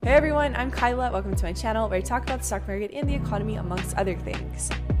Hey everyone, I'm Kyla. Welcome to my channel where I talk about the stock market and the economy amongst other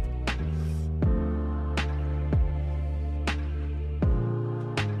things.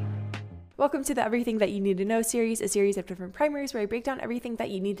 Welcome to the Everything That You Need to Know series, a series of different primers where I break down everything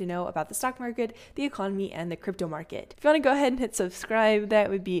that you need to know about the stock market, the economy, and the crypto market. If you want to go ahead and hit subscribe, that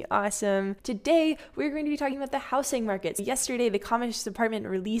would be awesome. Today, we're going to be talking about the housing market. Yesterday, the Commerce Department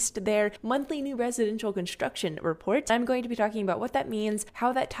released their monthly new residential construction report. I'm going to be talking about what that means,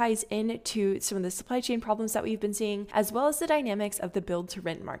 how that ties into some of the supply chain problems that we've been seeing, as well as the dynamics of the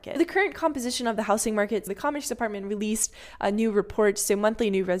build-to-rent market. The current composition of the housing market, the Commerce Department released a new report, so monthly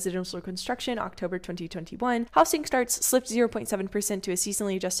new residential construction October 2021. Housing starts slipped 0.7% to a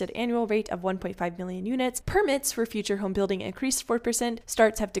seasonally adjusted annual rate of 1.5 million units. Permits for future home building increased 4%.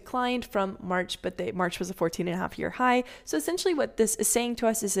 Starts have declined from March, but March was a 14.5-year high. So essentially what this is saying to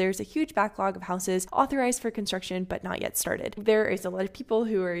us is there's a huge backlog of houses authorized for construction, but not yet started. There is a lot of people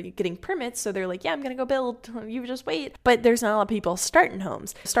who are getting permits, so they're like, yeah, I'm going to go build. You just wait. But there's not a lot of people starting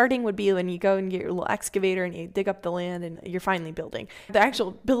homes. Starting would be when you go and get your little excavator and you dig up the land and you're finally building. The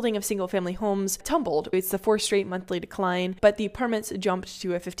actual building of single-family homes tumbled. It's the fourth straight monthly decline, but the permits jumped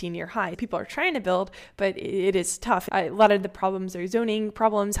to a 15-year high. People are trying to build, but it is tough. A lot of the problems are zoning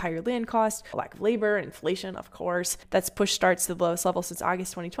problems, higher land costs, lack of labor, inflation, of course. That's pushed starts to the lowest level since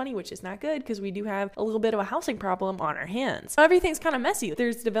August 2020, which is not good because we do have a little bit of a housing problem on our hands. Everything's kind of messy.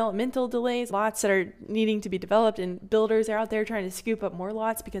 There's developmental delays, lots that are needing to be developed, and builders are out there trying to scoop up more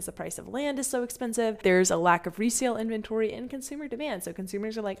lots because the price of land is so expensive. There's a lack of resale inventory and consumer demand. So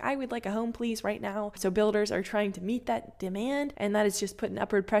consumers are like, I would like a home, please, right now. So builders are trying to meet that demand, and that is just putting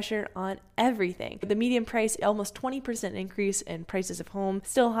upward pressure on everything. The median price, almost 20% increase in prices of home,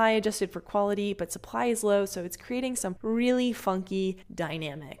 still high adjusted for quality, but supply is low, so it's creating some really funky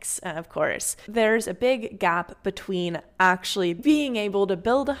dynamics. Of course, there's a big gap between actually being able to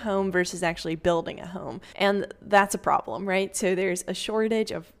build a home versus actually building a home, and that's a problem, right? So there's a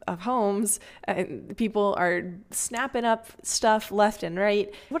shortage of homes, and people are snapping up stuff left and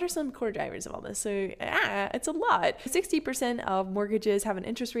right. What are some core drivers of all this? So it's a lot. 60% of mortgages have an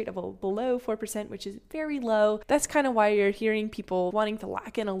interest rate of below 4%, which is very low. That's kind of why you're hearing people wanting to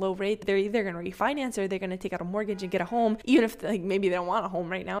lock in a low rate. They're either going to refinance or they're going to take out a mortgage and get a home, even if maybe they don't want a home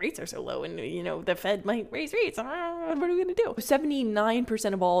right now. Rates are so low, and the Fed might raise rates. What are we going to do?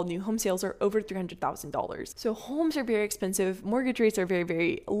 79% of all new home sales are over $300,000. So homes are very expensive. Mortgage rates are very,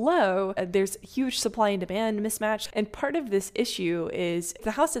 very low. There's huge supply and demand mismatch. And part of this issue is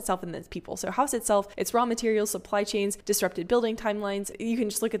the house itself and the people. So house itself, it's raw materials, supply chains, disrupted building timelines. You can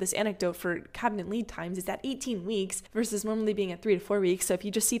just look at this anecdote for cabinet lead times. It's at 18 weeks versus normally being at 3 to 4 weeks. So if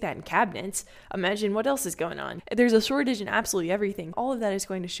you just see that in cabinets, imagine what else is going on. There's a shortage in absolutely everything. All of that is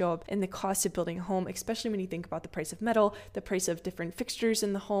going to show up in the cost of building a home, especially when you think about the price of metal, the price of different fixtures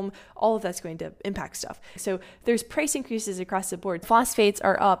in the home. All of that's going to impact stuff. So there's price increases across the board. Phosphates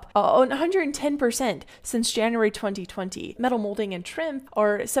are up 110% since January 2020. Metal molding and trim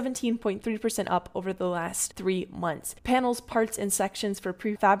are 17.3% up over the last 3 months. Panels, parts, and sections for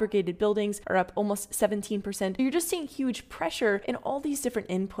prefabricated buildings are up almost 17%. You're just seeing huge pressure in all these different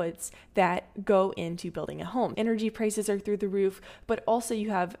inputs that go into building a home. Energy prices are through the roof, but also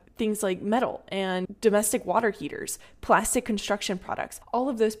you have things like metal and domestic water heaters, plastic construction products. All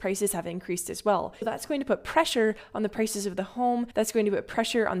of those prices have increased as well. So that's going to put pressure on the prices of the home. That's going to put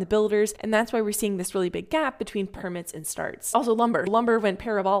pressure on the builders. And that's why we're seeing this really big gap between permits and starts. Also lumber. Lumber went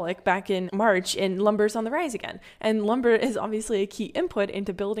parabolic back in March, and lumber's on the rise again. And lumber is obviously a key input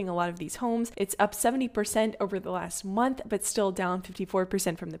into building a lot of these homes. It's up 70% over the last month, but still down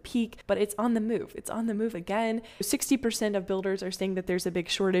 54% from the peak. But it's on the move. It's on the move again. 60% of builders are saying that there's a big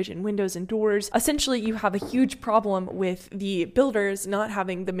shortage in windows and doors. Essentially, you have a huge problem with the builders not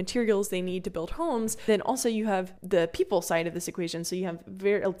having the materials they need to build homes. Then also you have the people side of this equation. So you have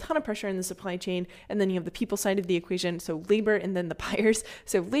a ton of pressure in the supply chain, and then you have the people side of the equation. So labor and then the buyers.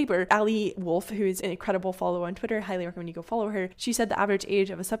 So labor, Ali Wolf, who is an incredible follow on Twitter, highly recommend you go follow her. She said the average age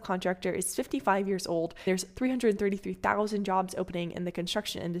of a subcontractor is 55 years old. There's 333,000 jobs opening in the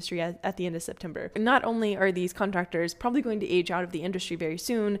construction industry at the end of September. And not only are these contractors probably going to age out of the industry very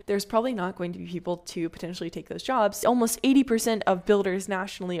soon, there's probably not going to be people to potentially take those jobs. Almost 80% of builders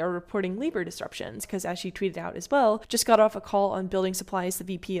nationally are reporting labor disruptions because, as she tweeted out as well, just got off a call on building supplies. The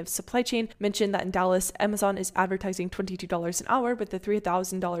VP of supply chain mentioned that in Dallas, Amazon is advertising $22 an hour, but the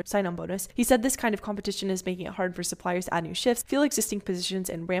 $3,000 $1,000 sign-on bonus. He said this kind of competition is making it hard for suppliers to add new shifts, fill existing positions,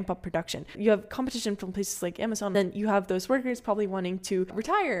 and ramp up production. You have competition from places like Amazon, then you have those workers probably wanting to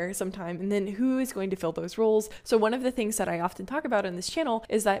retire sometime, and then who is going to fill those roles? So one of the things that I often talk about in this channel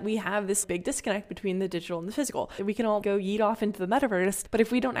is that we have this big disconnect between the digital and the physical. We can all go yeet off into the metaverse, but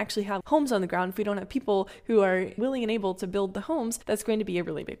if we don't actually have homes on the ground, if we don't have people who are willing and able to build the homes, that's going to be a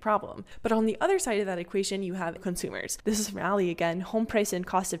really big problem. But on the other side of that equation, you have consumers. This is from Ali again. Home price and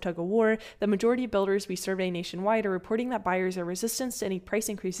cost of tug of war. The majority of builders we survey nationwide are reporting that buyers are resistant to any price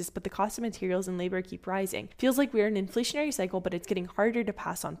increases, but the cost of materials and labor keep rising. Feels like we're in an inflationary cycle, but it's getting harder to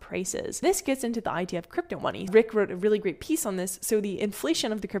pass on prices. This gets into the idea of crypto money. Rick wrote a really great piece on this. So the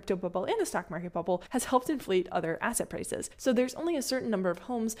inflation of the crypto bubble and the stock market bubble has helped inflate other asset prices. So there's only a certain number of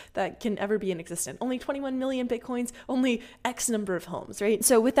homes that can ever be in existence. Only 21 million Bitcoins, only X number of homes, right?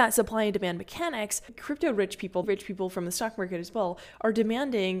 So with that supply and demand mechanics, crypto rich people from the stock market as well, are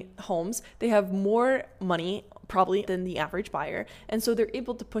demanding homes. They have more money probably than the average buyer. And so they're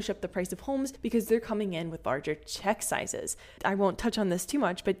able to push up the price of homes because they're coming in with larger check sizes. I won't touch on this too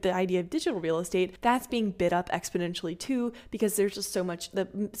much, but the idea of digital real estate, that's being bid up exponentially too, because there's just so much, the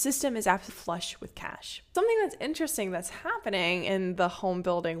system is absolutely flush with cash. Something that's interesting that's happening in the home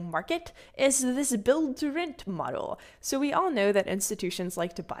building market is this build to rent model. So we all know that institutions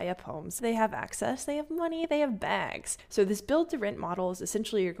like to buy up homes. They have access, they have money, they have bags. So this build to rent model is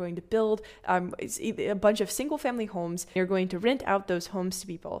essentially you're going to build a bunch of single family homes. You're going to rent out those homes to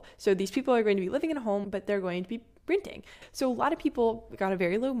people. So these people are going to be living in a home, but they're going to be renting. So a lot of people got a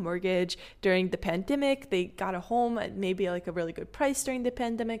very low mortgage during the pandemic. They got a home at maybe like a really good price during the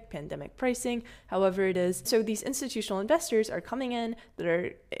pandemic pricing, however it is. So these institutional investors are coming in that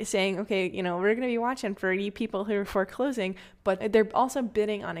are saying, okay, we're going to be watching for you people who are foreclosing, but they're also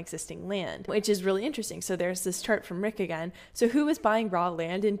bidding on existing land, which is really interesting. So there's this chart from Rick again. So who was buying raw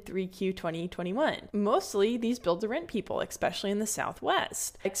land in 3Q 2021? Mostly these build-to-rent people, especially in the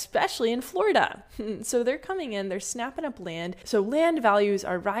Southwest, especially in Florida. So they're coming in, they're snapping up land. So land values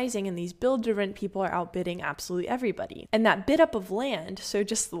are rising and these build-to-rent people are outbidding absolutely everybody. And that bid up of land, so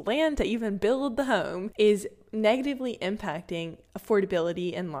just the land to even build the home, is negatively impacting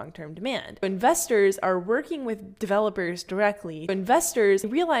affordability and long-term demand. Investors are working with developers directly. Investors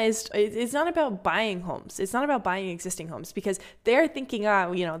realized it's not about buying homes. It's not about buying existing homes because they're thinking,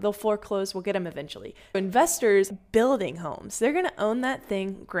 they'll foreclose, we'll get them eventually. Investors building homes, they're going to own that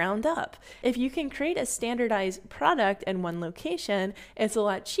thing ground up. If you can create a standardized product in one location, it's a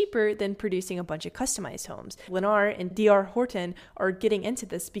lot cheaper than producing a bunch of customized homes. Lennar and D.R. Horton are getting into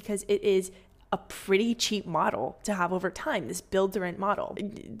this because it is a pretty cheap model to have over time, this build to rent model.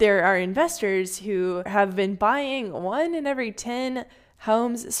 There are investors who have been buying 1 in every 10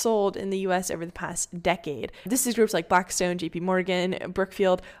 homes sold in the US over the past decade. This is groups like Blackstone, JP Morgan,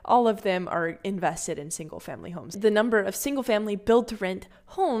 Brookfield, all of them are invested in single family homes. The number of single family build to rent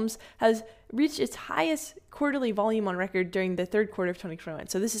homes has reached its highest quarterly volume on record during the third quarter of 2021.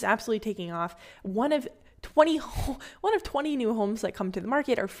 So this is absolutely taking off. One of 20 new homes that come to the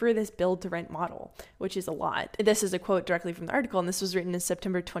market are for this build to rent model, which is a lot. This is a quote directly from the article, and this was written in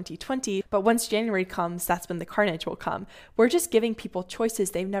September 2020. But once January comes, that's when the carnage will come. We're just giving people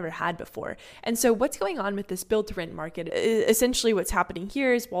choices they've never had before. And so what's going on with this build to rent market? Essentially what's happening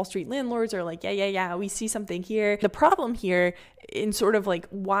here is Wall Street landlords are like, yeah, we see something here. The problem here in sort of like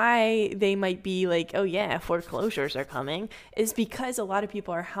why they might be like, oh yeah, foreclosures are coming, is because a lot of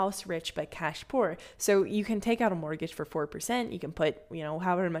people are house rich but cash poor. So you can take out a mortgage for 4%, you can put,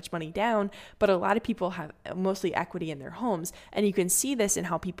 however much money down, but a lot of people have mostly equity in their homes. And you can see this in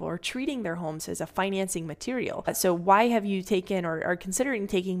how people are treating their homes as a financing material. So why have you taken or are considering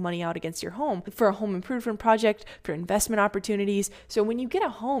taking money out against your home? For a home improvement project, for investment opportunities. So when you get a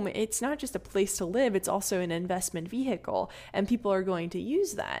home, it's not just a place to live, it's also an investment vehicle. And people are going to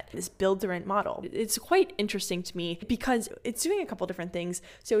use that, this build to rent model. It's quite interesting to me because it's doing a couple different things.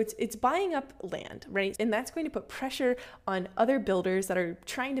 So it's buying up land, right? And that's going to put pressure on other builders that are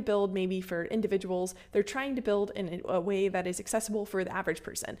trying to build maybe for individuals. They're trying to build in a way that is accessible for the average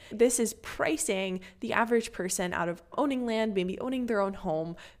person. This is pricing the average person out of owning land, maybe owning their own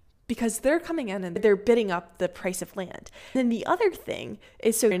home, because they're coming in and they're bidding up the price of land. Then the other thing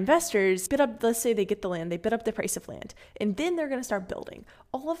is, so investors bid up, let's say they get the land, they bid up the price of land, and then they're going to start building.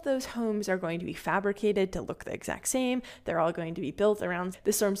 All of those homes are going to be fabricated to look the exact same. They're all going to be built around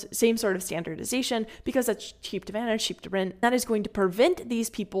the same sort of standardization because that's cheap to manage, cheap to rent. That is going to prevent these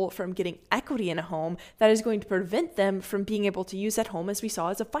people from getting equity in a home. That is going to prevent them from being able to use that home, as we saw,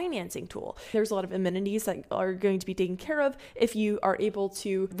 as a financing tool. There's a lot of amenities that are going to be taken care of if you are able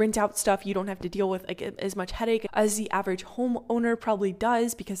to rent out out stuff. You don't have to deal with like as much headache as the average homeowner probably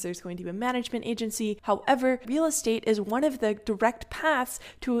does because there's going to be a management agency. However, real estate is one of the direct paths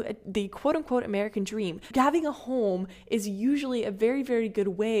to the quote unquote American dream. Having a home is usually a very, very good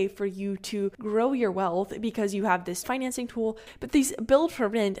way for you to grow your wealth because you have this financing tool. But these build for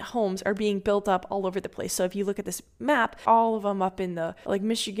rent homes are being built up all over the place. So if you look at this map, all of them up in the like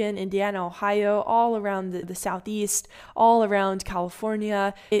Michigan, Indiana, Ohio, all around the Southeast, all around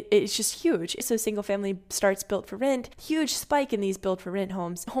California, it's just huge. So single family starts built for rent, huge spike in these built for rent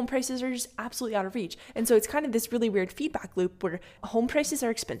homes. Home prices are just absolutely out of reach. And so it's kind of this really weird feedback loop where home prices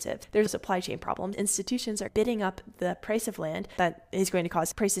are expensive. There's a supply chain problem. Institutions are bidding up the price of land that is going to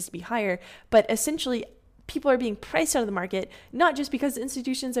cause prices to be higher. But essentially, people are being priced out of the market, not just because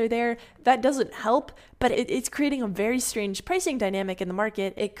institutions are there. That doesn't help, but it's creating a very strange pricing dynamic in the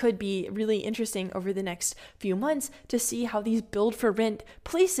market. It could be really interesting over the next few months to see how these build for rent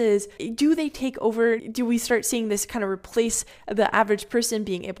places, do they take over? Do we start seeing this kind of replace the average person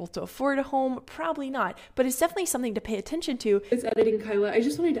being able to afford a home? Probably not, but it's definitely something to pay attention to. It's editing Kyla. I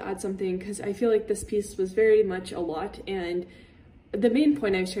just wanted to add something because I feel like this piece was very much a lot, and the main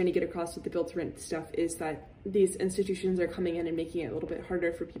point I was trying to get across with the build to rent stuff is that these institutions are coming in and making it a little bit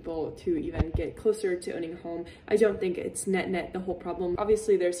harder for people to even get closer to owning a home. I don't think it's net the whole problem.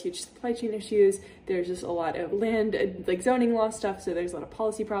 Obviously, there's huge supply chain issues. There's just a lot of land, like zoning law stuff, so there's a lot of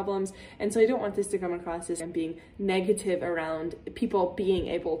policy problems. And so I don't want this to come across as being negative around people being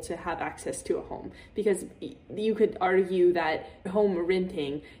able to have access to a home, because you could argue that home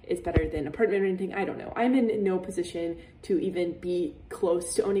renting is better than apartment renting. I don't know. I'm in no position to even be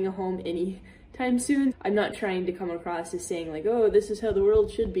close to owning a home anytime soon. I'm not trying to come across as saying like, oh, this is how the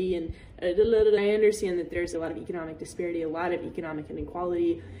world should be, and I understand that there's a lot of economic disparity, a lot of economic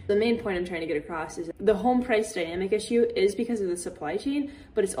inequality. The main point I'm trying to get across is the home price dynamic issue is because of the supply chain,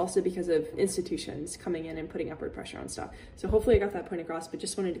 but it's also because of institutions coming in and putting upward pressure on stuff. So hopefully I got that point across, but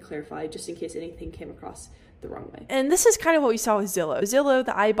just wanted to clarify just in case anything came across the wrong way. And this is kind of what we saw with Zillow. Zillow,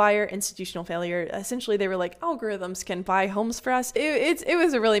 the iBuyer institutional failure, essentially they were like, algorithms can buy homes for us. It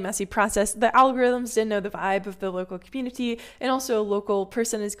was a really messy process. The algorithms didn't know the vibe of the local community, and also a local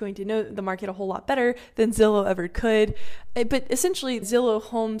person is going to know the market a whole lot better than Zillow ever could. But essentially Zillow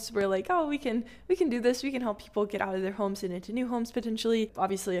homes were like, oh, we can do this. We can help people get out of their homes and into new homes potentially.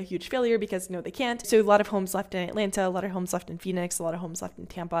 Obviously a huge failure because no, they can't. So a lot of homes left in Atlanta, a lot of homes left in Phoenix, a lot of homes left in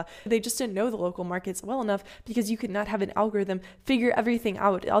Tampa. They just didn't know the local markets well enough because you could not have an algorithm figure everything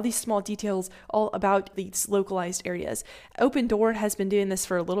out, all these small details all about these localized areas. Opendoor has been doing this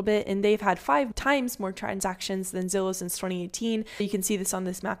for a little bit, and they've had 5 times more transactions than Zillow since 2018. You can see this on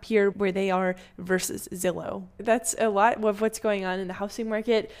this map here where they are versus Zillow. That's a lot of what's going on in the housing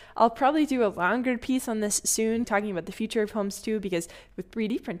market. I'll probably do a longer piece on this soon, talking about the future of homes too, because with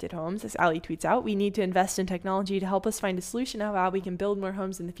 3D printed homes, as Ali tweets out, we need to invest in technology to help us find a solution of how we can build more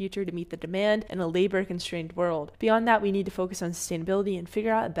homes in the future to meet the demand in a labor-constrained world. Beyond that, we need to focus on sustainability and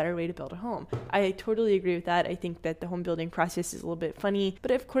figure out a better way to build a home. I totally agree with that. I think that the home building process is a little bit funny,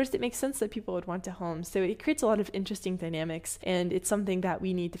 but of course it makes sense that people would want a home. So it creates a lot of interesting dynamics, and it's something that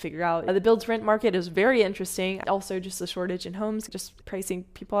we need to figure out. The build to rent market is very interesting. Also just the shortage in homes, just pricing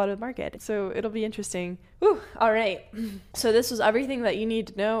people out of the market. So it'll be interesting. Whew, all right. So this was everything that you need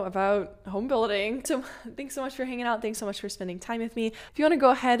to know about home building. So thanks so much for hanging out. Thanks so much for spending time with me. If you want to go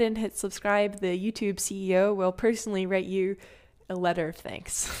ahead and hit subscribe, the YouTube CEO will personally write you a letter of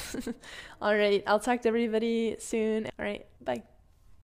thanks. All right. I'll talk to everybody soon. All right. Bye.